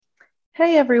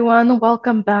Hey everyone,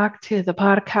 welcome back to the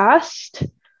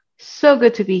podcast. So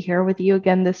good to be here with you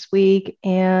again this week,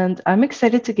 and I'm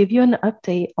excited to give you an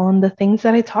update on the things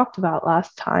that I talked about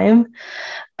last time.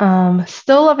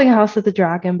 Still loving House of the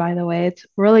Dragon, by the way. It's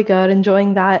really good.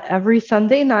 Enjoying that every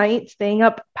Sunday night, staying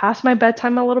up past my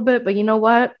bedtime a little bit, but you know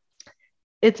what?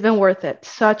 It's been worth it.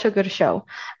 Such a good show.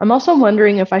 I'm also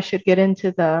wondering if I should get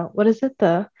into what is it,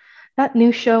 that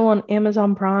new show on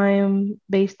Amazon Prime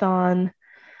based on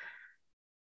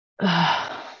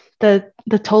the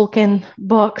Tolkien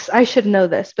books. I should know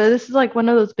this, but this is like one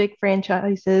of those big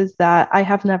franchises that I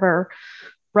have never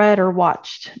read or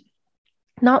watched.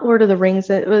 Not Lord of the Rings.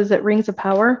 It was at Rings of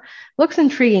Power. Looks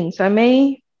intriguing, so I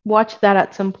may watch that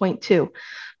at some point too.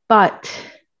 But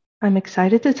I'm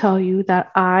excited to tell you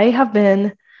that I have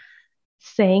been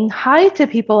saying hi to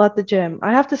people at the gym.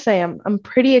 I have to say I'm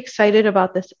pretty excited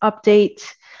about this update.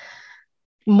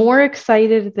 More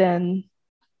excited than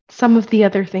some of the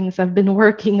other things I've been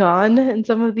working on and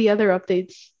some of the other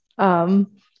updates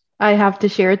um, I have to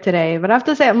share today. But I have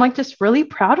to say, I'm like just really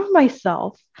proud of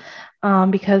myself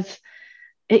because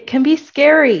it can be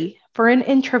scary for an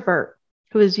introvert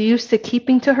who is used to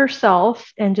keeping to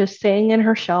herself and just staying in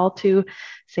her shell to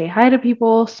say hi to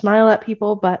people, smile at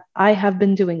people. But I have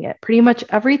been doing it pretty much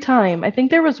every time. I think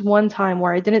there was one time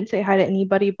where I didn't say hi to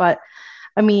anybody, but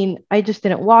I mean, I just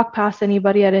didn't walk past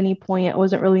anybody at any point. I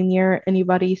wasn't really near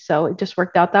anybody. So it just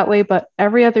worked out that way. But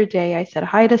every other day I said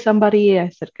hi to somebody. I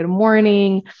said good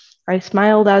morning. Or I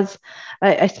smiled at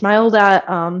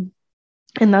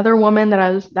another woman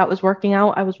that was working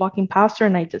out. I was walking past her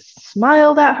and I just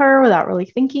smiled at her without really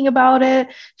thinking about it.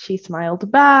 She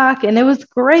smiled back and it was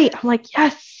great. I'm like,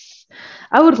 yes,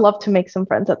 I would love to make some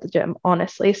friends at the gym,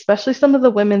 honestly, especially some of the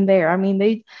women there. I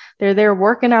mean, they're there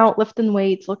working out, lifting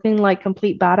weights, looking like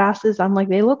complete badasses. I'm like,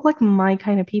 they look like my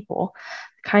kind of people,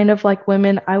 kind of like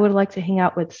women I would like to hang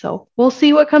out with. So we'll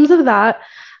see what comes of that.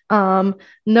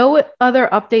 No other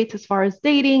updates as far as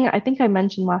dating. I think I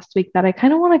mentioned last week that I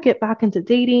kind of want to get back into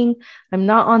dating. I'm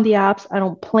not on the apps. I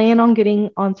don't plan on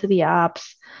getting onto the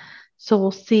apps. So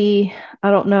we'll see.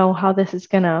 I don't know how this is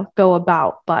going to go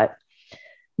about, but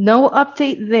no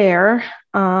update there.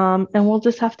 And we'll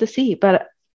just have to see. But,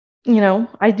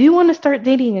 I do want to start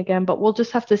dating again, but we'll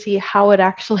just have to see how it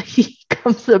actually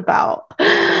comes about.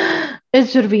 It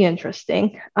should be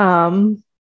interesting.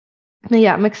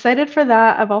 Yeah, I'm excited for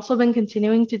that. I've also been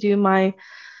continuing to do my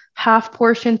half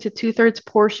portion to two-thirds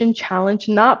portion challenge,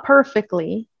 not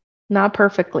perfectly.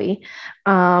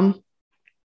 Um,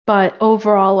 but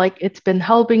overall, like it's been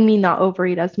helping me not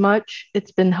overeat as much.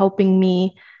 It's been helping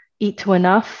me eat to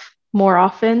enough more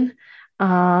often.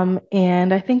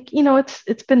 And I think,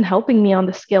 it's been helping me on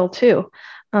the scale too.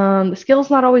 The scale is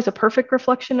not always a perfect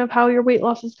reflection of how your weight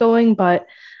loss is going, but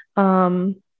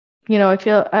um,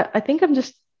 I think I'm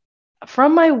just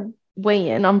from my weigh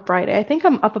in on Friday, I think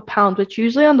I'm up a pound, which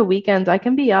usually on the weekends I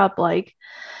can be up like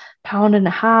pound and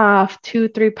a half, 2,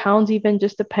 3 pounds, even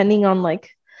just depending on like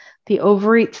the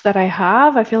overeats that I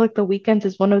have. I feel like the weekends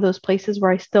is one of those places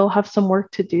where I still have some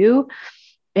work to do.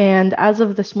 And as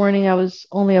of this morning, I was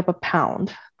only up a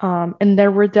pound. And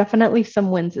there were definitely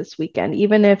some wins this weekend,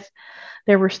 even if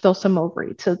there were still some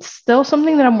overeats. So it's still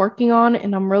something that I'm working on,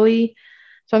 and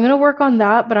so I'm going to work on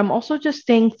that, but I'm also just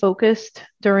staying focused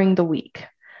during the week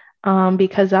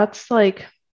because that's like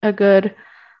a good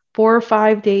 4 or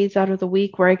 5 days out of the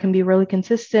week where I can be really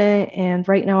consistent. And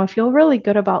right now, I feel really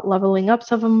good about leveling up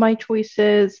some of my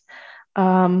choices.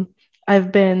 Um,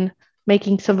 I've been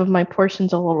making some of my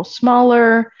portions a little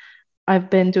smaller. I've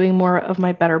been doing more of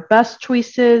my better best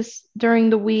choices during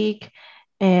the week.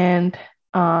 And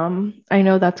I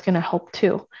know that's going to help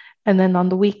too. And then on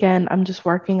the weekend, I'm just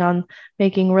working on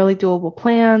making really doable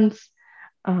plans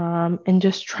and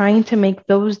just trying to make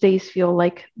those days feel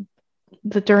like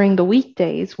during the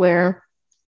weekdays where,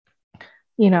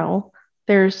 you know,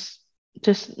 there's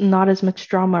just not as much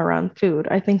drama around food.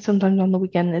 I think sometimes on the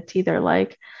weekend, it's either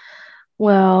like,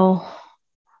 well,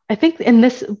 I think in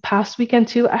this past weekend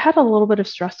too, I had a little bit of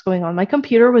stress going on. My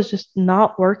computer was just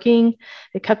not working.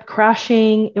 It kept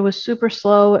crashing. It was super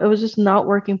slow. It was just not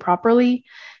working properly.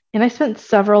 And I spent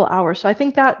several hours. So I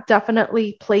think that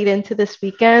definitely played into this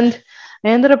weekend. I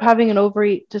ended up having an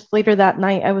overeat just later that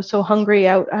night. I was so hungry.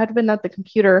 I had been at the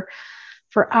computer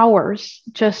for hours,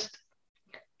 just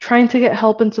trying to get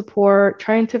help and support,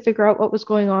 trying to figure out what was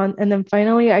going on. And then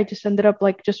finally, I just ended up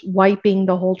like just wiping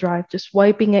the whole drive, just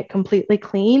wiping it completely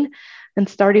clean and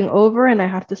starting over. And I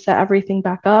have to set everything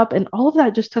back up. And all of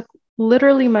that just took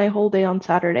literally my whole day on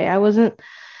Saturday. I wasn't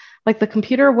like the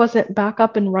computer wasn't back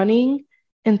up and running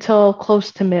until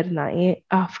close to midnight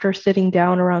after sitting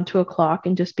down around 2 o'clock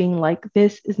and just being like,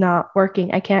 this is not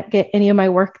working. I can't get any of my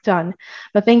work done.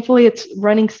 But thankfully, it's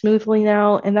running smoothly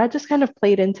now. And that just kind of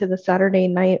played into the Saturday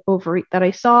night overeat that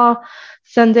I saw.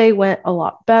 Sunday went a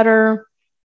lot better.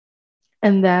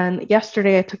 And then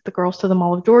yesterday, I took the girls to the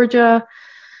Mall of Georgia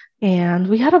and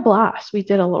we had a blast. We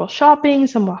did a little shopping,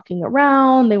 some walking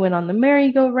around. They went on the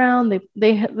merry-go-round.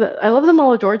 I love the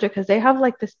Mall of Georgia because they have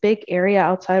like this big area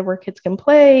outside where kids can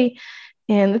play,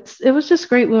 and it was just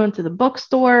great. We went to the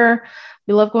bookstore.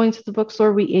 We love going to the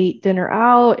bookstore. We ate dinner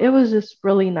out. It was just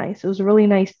really nice. It was a really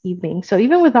nice evening. So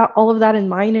even without all of that in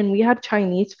mind, and we had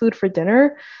Chinese food for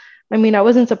dinner. I mean, I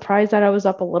wasn't surprised that I was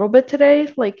up a little bit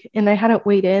today, and I hadn't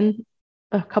weighed in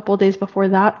a couple of days before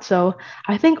that. So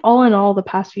I think all in all, the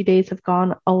past few days have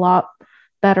gone a lot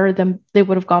better than they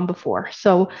would have gone before.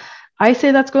 So I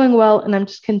say that's going well, and I'm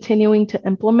just continuing to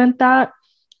implement that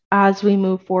as we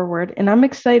move forward. And I'm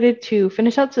excited to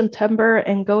finish out September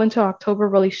and go into October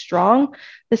really strong.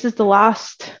 This is the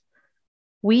last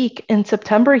week in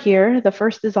September here. The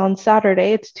first is on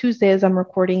Saturday. It's Tuesday as I'm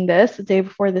recording this, the day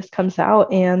before this comes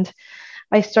out. And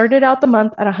I started out the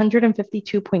month at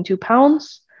 152.2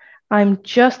 pounds. I'm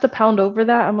just a pound over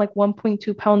that. I'm like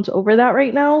 1.2 pounds over that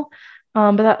right now.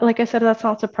 But that, like I said, that's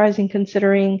not surprising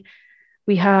considering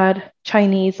we had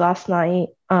Chinese last night.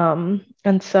 And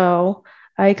so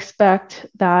I expect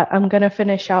that I'm going to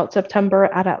finish out September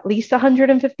at least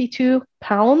 152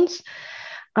 pounds,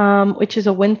 which is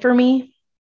a win for me.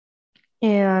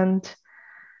 And,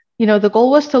 the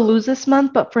goal was to lose this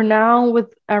month, but for now,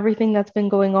 with everything that's been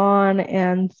going on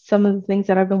and some of the things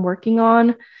that I've been working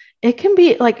on, it can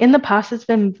be like in the past, it's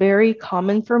been very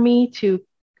common for me to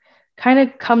kind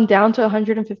of come down to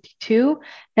 152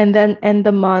 and then end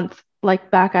the month like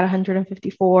back at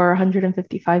 154,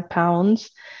 155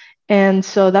 pounds. And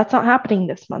so that's not happening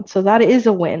this month. So that is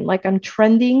a win. Like I'm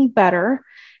trending better,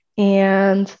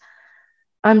 and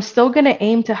I'm still going to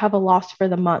aim to have a loss for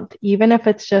the month. Even if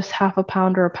it's just half a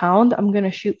pound or a pound, I'm going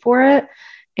to shoot for it.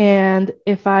 And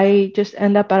if I just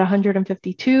end up at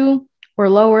 152 or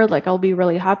lower, like I'll be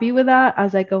really happy with that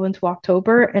as I go into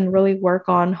October and really work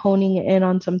on honing in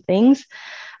on some things.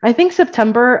 I think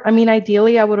September, I mean,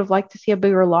 ideally, I would have liked to see a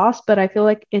bigger loss, but I feel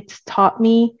like it's taught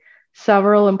me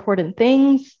several important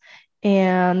things,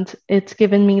 and it's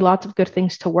given me lots of good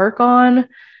things to work on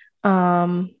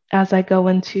as I go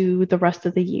into the rest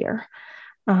of the year.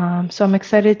 So I'm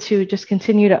excited to just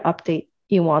continue to update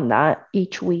you on that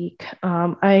each week.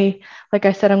 Like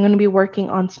I said, I'm going to be working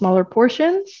on smaller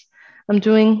portions. I'm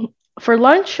doing for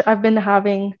lunch, I've been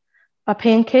having a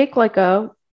pancake, like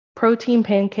a protein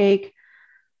pancake,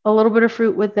 a little bit of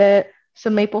fruit with it,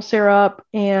 some maple syrup,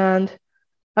 and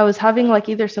I was having like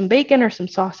either some bacon or some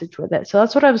sausage with it. So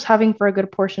that's what I was having for a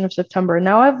good portion of September.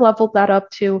 Now I've leveled that up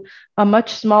to a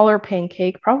much smaller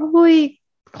pancake, probably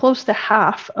close to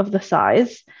half of the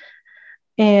size.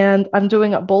 And I'm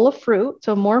doing a bowl of fruit,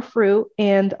 so more fruit,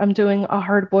 and I'm doing a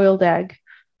hard boiled egg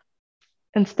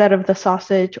instead of the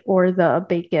sausage or the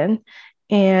bacon.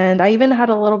 And I even had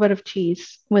a little bit of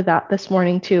cheese with that this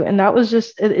morning too. And that was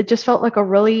it just felt like a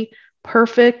really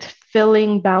perfect,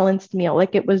 filling, balanced meal.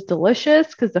 Like it was delicious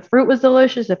because the fruit was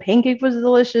delicious, the pancake was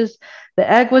delicious, the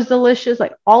egg was delicious,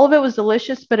 like all of it was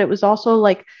delicious, but it was also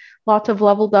like lots of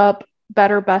leveled up,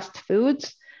 better, best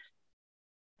foods.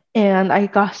 And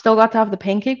still got to have the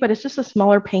pancake, but it's just a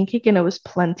smaller pancake and it was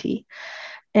plenty.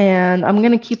 And I'm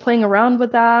going to keep playing around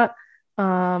with that.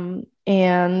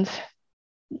 And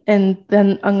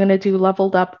then I'm going to do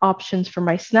leveled up options for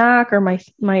my snack or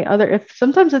my other, if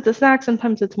sometimes it's a snack,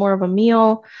 sometimes it's more of a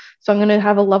meal. So I'm going to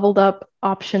have a leveled up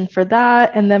option for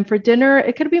that. And then for dinner,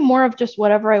 it could be more of just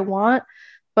whatever I want,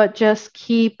 but just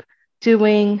keep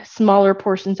doing smaller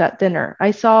portions at dinner.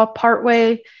 I saw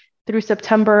partway through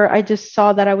September, I just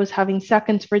saw that I was having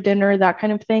seconds for dinner, that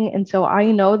kind of thing. And so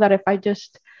I know that if I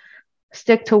just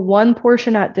stick to one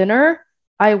portion at dinner,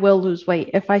 I will lose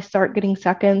weight. If I start getting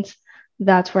seconds,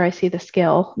 that's where I see the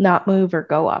scale not move or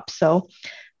go up. So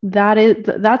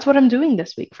that's what I'm doing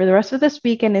this week. For the rest of this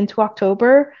week and into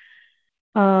October,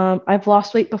 I've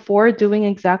lost weight before doing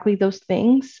exactly those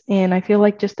things. And I feel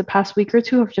like just the past week or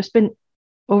two have just been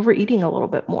overeating a little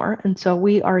bit more. And so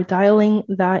we are dialing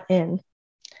that in.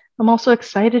 I'm also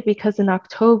excited because in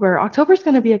October is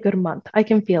going to be a good month. I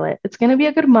can feel it. It's going to be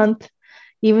a good month,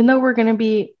 even though we're going to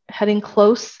be heading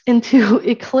close into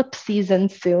eclipse season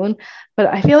soon. But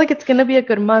I feel like it's going to be a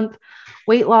good month,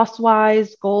 weight loss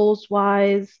wise, goals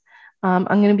wise. I'm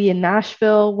going to be in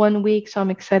Nashville 1 week, so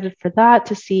I'm excited for that,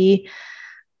 to see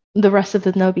the rest of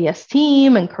the No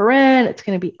team and Corinne. It's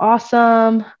going to be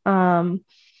awesome. And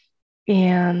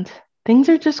things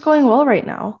are just going well right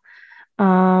now.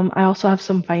 I also have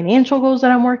some financial goals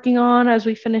that I'm working on as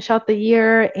we finish out the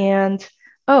year. And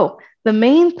oh, the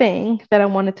main thing that I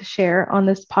wanted to share on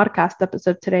this podcast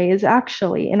episode today is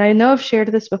actually, and I know I've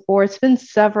shared this before, it's been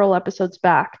several episodes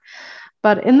back,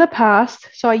 but in the past,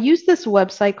 so I use this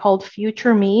website called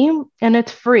Future Me, and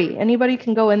it's free. Anybody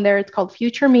can go in there. It's called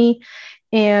Future Me,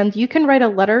 and you can write a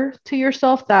letter to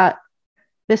yourself that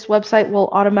this website will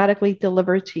automatically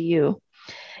deliver to you.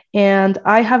 And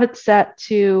I have it set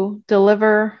to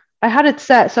deliver. I had it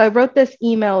set. So I wrote this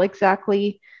email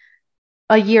exactly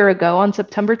a year ago on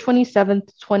September 27th,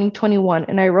 2021.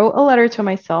 And I wrote a letter to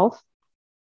myself.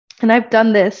 And I've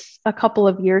done this a couple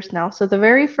of years now. So the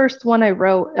very first one I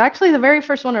wrote, actually, the very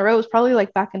first one I wrote was probably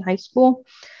like back in high school.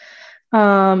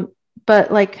 Um,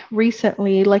 but like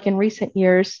recently, like in recent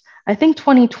years, I think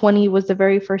 2020 was the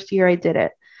very first year I did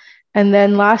it. And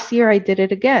then last year I did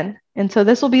it again. And so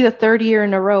this will be the third year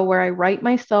in a row where I write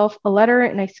myself a letter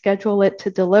and I schedule it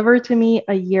to deliver to me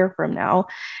a year from now.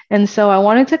 And so I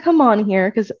wanted to come on here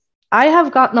because I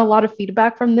have gotten a lot of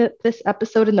feedback from this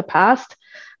episode in the past.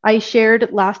 I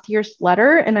shared last year's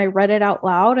letter and I read it out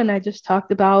loud and I just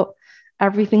talked about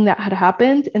everything that had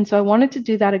happened. And so I wanted to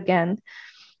do that again.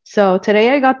 So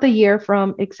today I got the year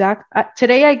from exact,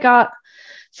 today I got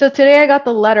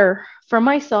the letter from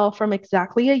myself from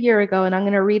exactly a year ago, and I'm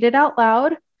going to read it out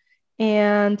loud.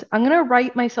 And I'm going to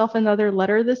write myself another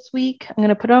letter this week. I'm going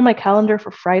to put it on my calendar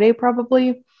for Friday,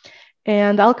 probably.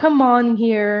 And I'll come on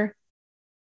here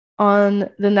on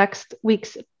the next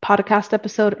week's podcast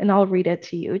episode and I'll read it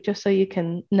to you just so you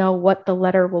can know what the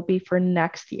letter will be for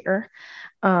next year.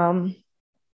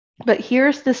 But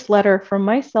here's this letter from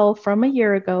myself from a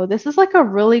year ago. This is like a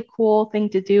really cool thing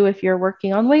to do if you're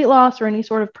working on weight loss or any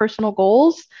sort of personal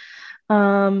goals.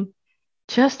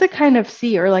 Just to kind of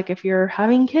see, or like if you're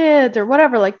having kids or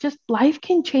whatever, like just life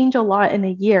can change a lot in a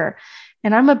year.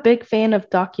 And I'm a big fan of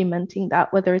documenting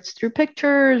that, whether it's through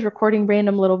pictures, recording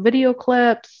random little video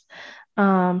clips,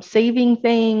 saving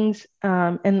things,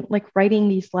 and like writing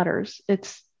these letters.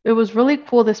 It was really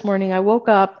cool this morning. I woke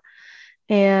up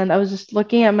and I was just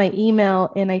looking at my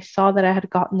email and I saw that I had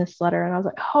gotten this letter and I was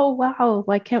like, oh wow,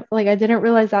 I didn't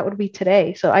realize that would be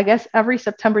today. So I guess every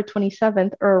September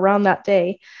 27th or around that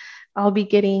day, I'll be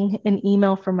getting an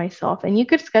email from myself. And you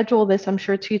could schedule this, I'm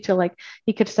sure, too, to like,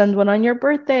 you could send one on your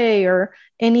birthday or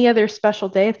any other special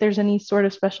day. If there's any sort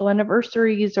of special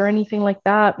anniversaries or anything like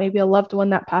that, maybe a loved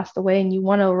one that passed away and you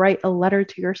want to write a letter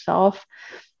to yourself,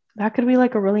 that could be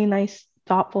like a really nice,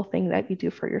 thoughtful thing that you do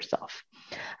for yourself.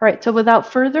 All right. So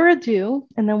without further ado,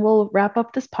 and then we'll wrap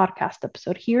up this podcast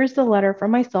episode. Here's the letter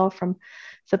from myself from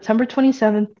September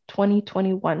 27th,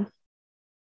 2021.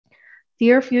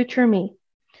 Dear future me,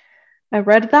 I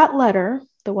read that letter,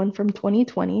 the one from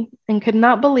 2020, and could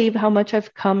not believe how much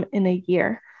I've come in a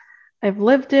year. I've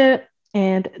lived it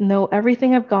and know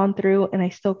everything I've gone through, and I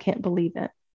still can't believe it.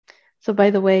 So, by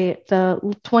the way, the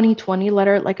 2020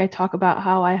 letter, like I talk about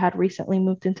how I had recently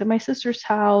moved into my sister's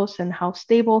house and how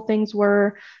stable things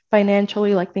were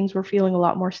financially, like things were feeling a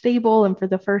lot more stable. And for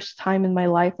the first time in my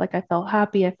life, like I felt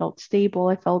happy, I felt stable,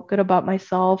 I felt good about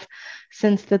myself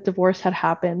since the divorce had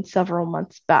happened several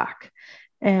months back.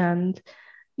 And,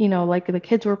 like the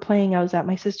kids were playing, I was at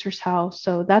my sister's house.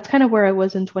 So that's kind of where I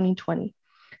was in 2020.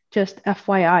 Just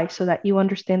FYI, so that you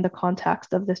understand the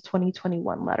context of this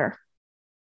 2021 letter.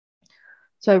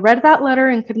 So I read that letter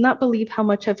and could not believe how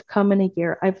much I've come in a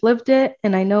year. I've lived it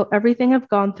and I know everything I've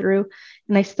gone through,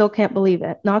 and I still can't believe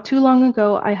it. Not too long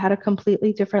ago, I had a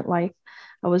completely different life.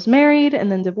 I was married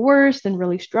and then divorced and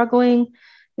really struggling.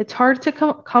 It's hard to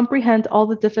comprehend all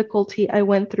the difficulty I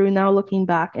went through now looking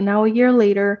back. And now a year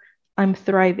later, I'm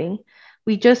thriving.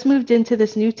 We just moved into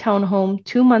this new townhome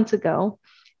 2 months ago,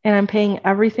 and I'm paying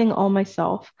everything all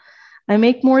myself. I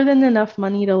make more than enough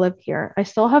money to live here. I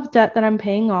still have debt that I'm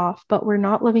paying off, but we're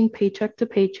not living paycheck to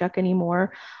paycheck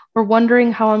anymore. We're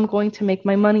wondering how I'm going to make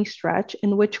my money stretch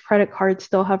and which credit cards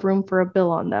still have room for a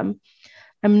bill on them.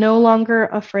 I'm no longer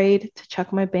afraid to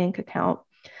check my bank account.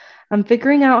 I'm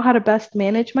figuring out how to best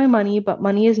manage my money, but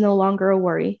money is no longer a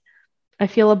worry. I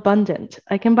feel abundant.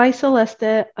 I can buy Celeste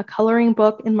a coloring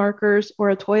book and markers or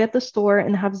a toy at the store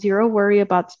and have zero worry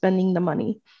about spending the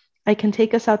money. I can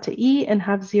take us out to eat and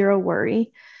have zero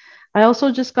worry. I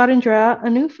also just got Andrea a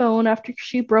new phone after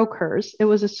she broke hers. It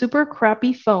was a super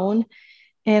crappy phone,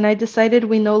 and I decided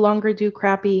we no longer do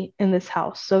crappy in this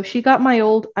house. So she got my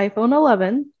old iPhone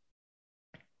 11,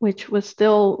 which was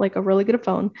still like a really good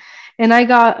phone, and I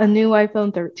got a new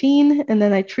iPhone 13, and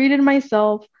then I treated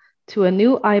myself to a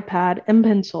new iPad and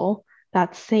pencil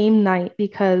that same night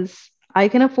because I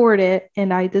can afford it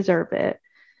and I deserve it.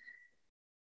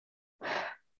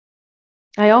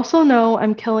 I also know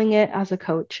I'm killing it as a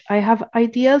coach. I have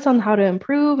ideas on how to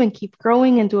improve and keep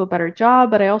growing and do a better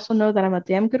job, but I also know that I'm a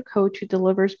damn good coach who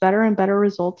delivers better and better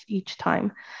results each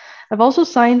time. I've also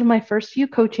signed my first few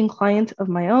coaching clients of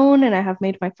my own, and I have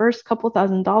made my first couple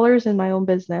 $1,000s in my own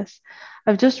business.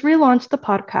 I've just relaunched the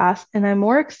podcast, and I'm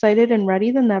more excited and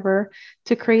ready than ever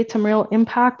to create some real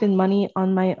impact and money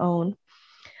on my own.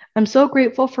 I'm so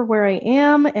grateful for where I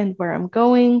am and where I'm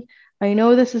going. I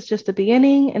know this is just the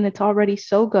beginning and it's already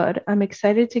so good. I'm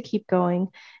excited to keep going.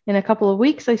 In a couple of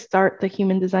weeks, I start the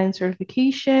human design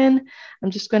certification.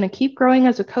 I'm just going to keep growing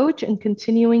as a coach and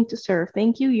continuing to serve.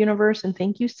 Thank you, universe, and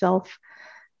thank you, self,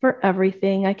 for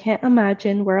everything. I can't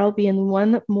imagine where I'll be in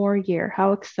one more year.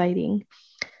 How exciting.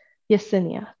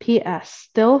 Yesenia. P.S.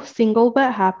 Still single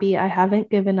but happy. I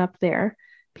haven't given up there.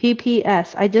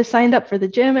 P.P.S. I just signed up for the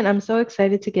gym and I'm so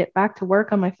excited to get back to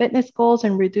work on my fitness goals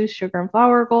and reduce sugar and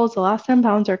flour goals. The last 10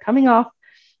 pounds are coming off,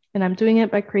 and I'm doing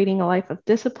it by creating a life of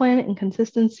discipline and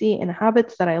consistency and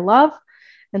habits that I love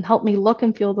and help me look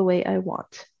and feel the way I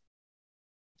want.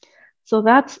 So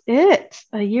that's it.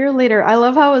 A year later, I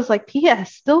love how it was like,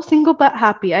 P.S. Still single but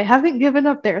happy. I haven't given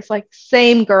up there. It's like,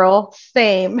 same girl,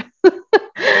 same.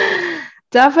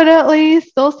 Definitely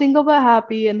still single but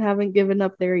happy and haven't given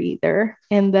up there either.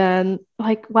 And then,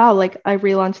 like, wow, like I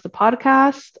relaunched the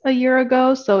podcast a year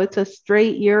ago. So it's a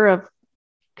straight year of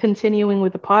continuing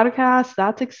with the podcast.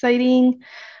 That's exciting.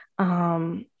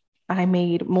 Um, I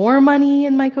made more money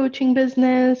in my coaching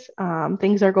business.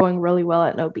 Things are going really well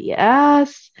at No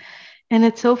BS. And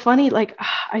it's so funny. Like,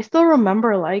 I still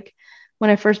remember, like, when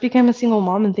I first became a single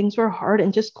mom and things were hard,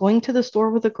 and just going to the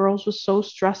store with the girls was so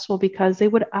stressful because they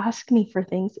would ask me for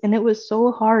things. And it was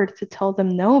so hard to tell them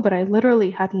no, but I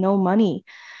literally had no money.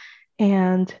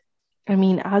 And I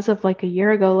mean, as of like a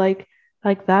year ago, like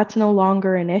that's no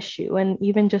longer an issue. And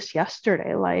even just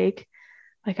yesterday, like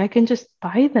I can just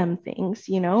buy them things,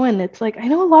 and it's like I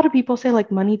know a lot of people say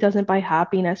like money doesn't buy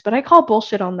happiness, but I call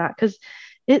bullshit on that because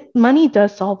it money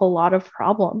does solve a lot of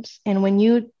problems. And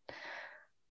when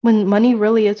money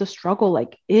really is a struggle,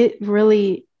 like it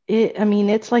really it I mean,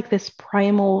 it's like this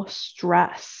primal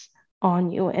stress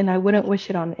on you, and I wouldn't wish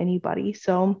it on anybody.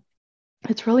 So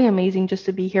it's really amazing just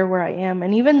to be here where I am.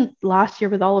 And even last year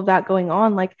with all of that going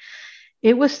on, like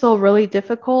it was still really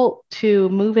difficult to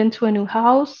move into a new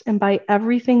house and buy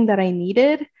everything that I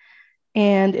needed.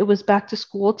 And it was back to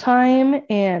school time.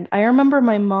 And I remember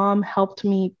my mom helped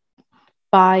me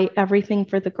buy everything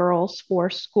for the girls for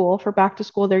school, for back to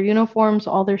school, their uniforms,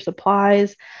 all their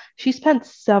supplies. She spent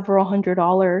several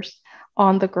 $100s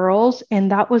on the girls.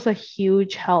 And that was a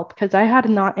huge help because I had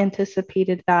not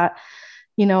anticipated that,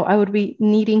 I would be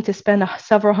needing to spend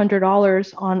several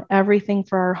 $100s on everything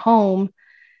for our home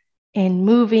and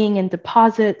moving and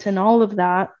deposits and all of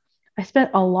that. I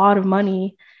spent a lot of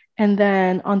money. And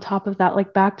then on top of that,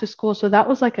 like back to school. So that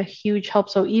was like a huge help.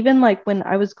 So even like when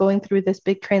I was going through this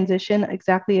big transition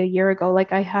exactly a year ago,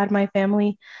 like I had my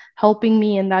family helping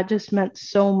me, and that just meant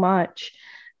so much.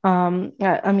 I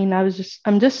mean,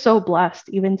 I'm just so blessed,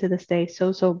 even to this day,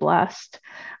 so blessed.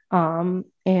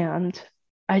 And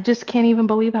I just can't even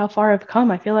believe how far I've come.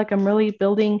 I feel like I'm really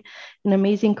building an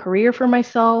amazing career for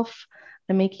myself.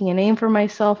 I'm making a name for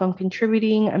myself. I'm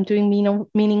contributing. I'm doing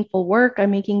meaningful work.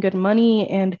 I'm making good money.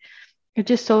 And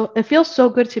it feels so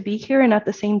good to be here. And at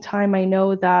the same time, I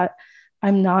know that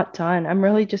I'm not done. I'm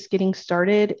really just getting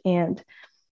started. And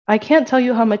I can't tell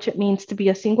you how much it means to be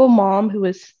a single mom who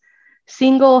is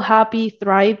single, happy,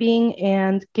 thriving,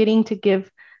 and getting to give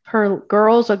her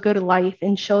girls a good life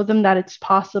and show them that it's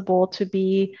possible to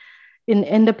be an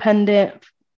independent,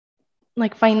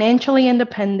 like financially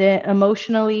independent,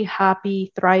 emotionally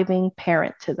happy, thriving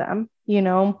parent to them.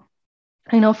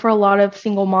 I know for a lot of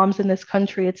single moms in this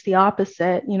country, it's the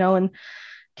opposite, and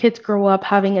kids grow up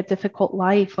having a difficult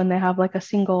life when they have like a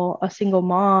single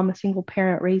mom, a single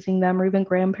parent raising them, or even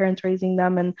grandparents raising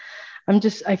them. And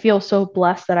I feel so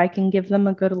blessed that I can give them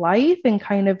a good life and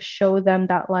kind of show them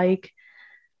that, like,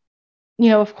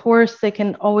 of course, they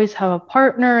can always have a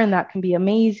partner and that can be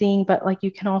amazing, but like you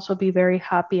can also be very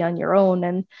happy on your own.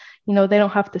 And, they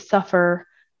don't have to suffer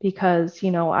because,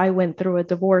 I went through a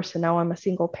divorce and now I'm a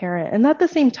single parent. And at the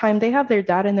same time, they have their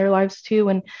dad in their lives too.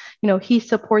 And, he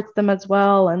supports them as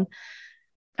well. And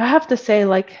I have to say,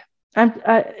 like,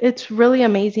 it's really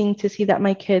amazing to see that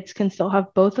my kids can still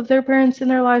have both of their parents in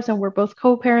their lives, and we're both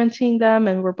co-parenting them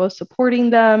and we're both supporting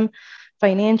them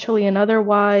financially and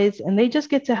otherwise, and they just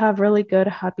get to have really good,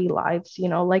 happy lives.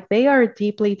 Like they are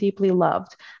deeply, deeply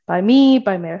loved by me,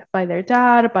 by their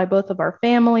dad, by both of our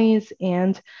families,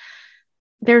 and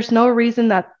there's no reason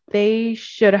that they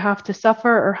should have to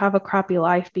suffer or have a crappy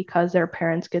life because their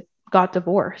parents got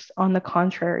divorced. On the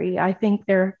contrary, I think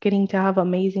they're getting to have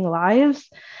amazing lives.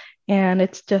 And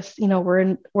it's just,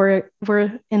 we're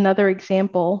another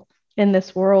example in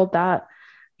this world that,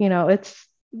 it's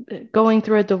going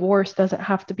through a divorce doesn't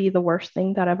have to be the worst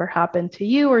thing that ever happened to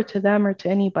you or to them or to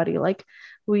anybody. Like,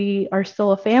 we are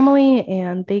still a family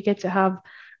and they get to have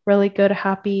really good,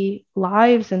 happy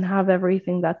lives and have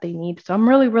everything that they need. So I'm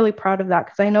really, really proud of that,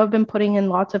 because I know I've been putting in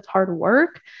lots of hard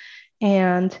work,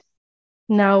 and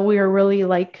now we are really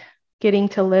like getting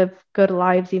to live good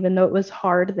lives, even though it was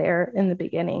hard there in the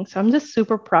beginning. So I'm just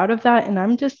super proud of that. And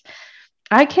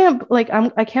I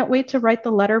can't wait to write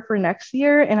the letter for next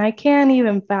year. And I can't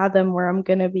even fathom where I'm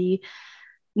going to be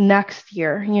next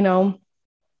year.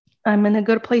 I'm in a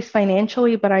good place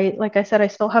financially, but like I said, I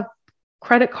still have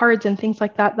credit cards and things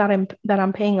like that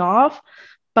I'm paying off.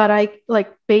 But I,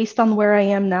 like, based on where I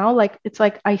am now, like, it's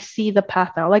like I see the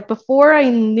path now. Like, before, I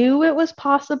knew it was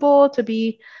possible to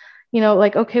be,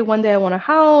 like, okay, one day I want a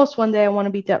house, one day I want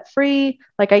to be debt free.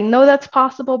 Like, I know that's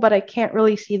possible, but I can't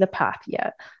really see the path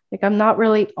yet. Like, I'm not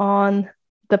really on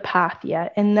the path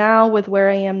yet. And now, with where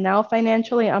I am now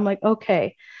financially, I'm like,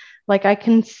 okay, like, I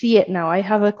can see it now. I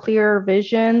have a clearer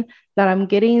vision that I'm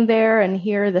getting there, and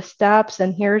here are the steps,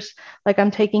 and here's, like,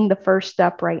 I'm taking the first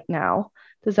step right now.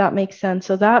 Does that make sense?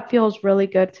 So that feels really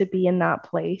good to be in that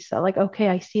place. So, like, okay,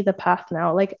 I see the path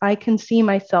now. Like, I can see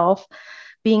myself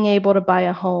being able to buy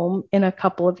a home in a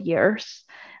couple of years.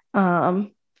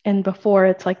 And before,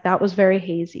 it's like that was very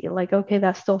hazy. Like, okay,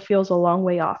 that still feels a long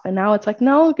way off. And now it's like,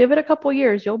 no, give it a couple of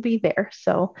years, you'll be there.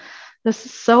 So this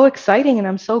is so exciting, and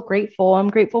I'm so grateful. I'm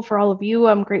grateful for all of you.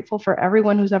 I'm grateful for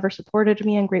everyone who's ever supported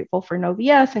me. I'm grateful for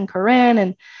Novies and Corinne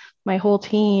and my whole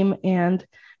team, and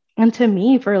to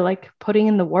me for, like, putting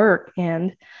in the work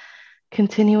and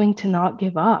continuing to not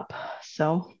give up.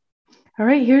 So, all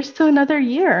right, here's to another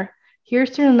year. Here's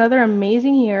to another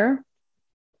amazing year,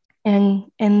 and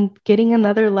getting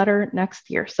another letter next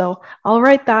year. So I'll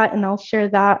write that and I'll share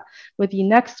that with you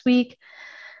next week.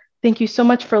 Thank you so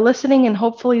much for listening, and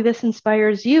hopefully this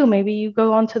inspires you. Maybe you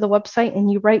go onto the website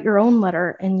and you write your own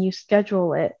letter and you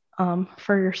schedule it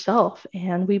for yourself,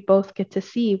 and we both get to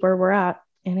see where we're at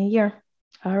in a year.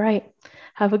 All right.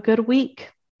 Have a good week.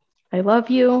 I love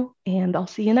you, and I'll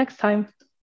see you next time.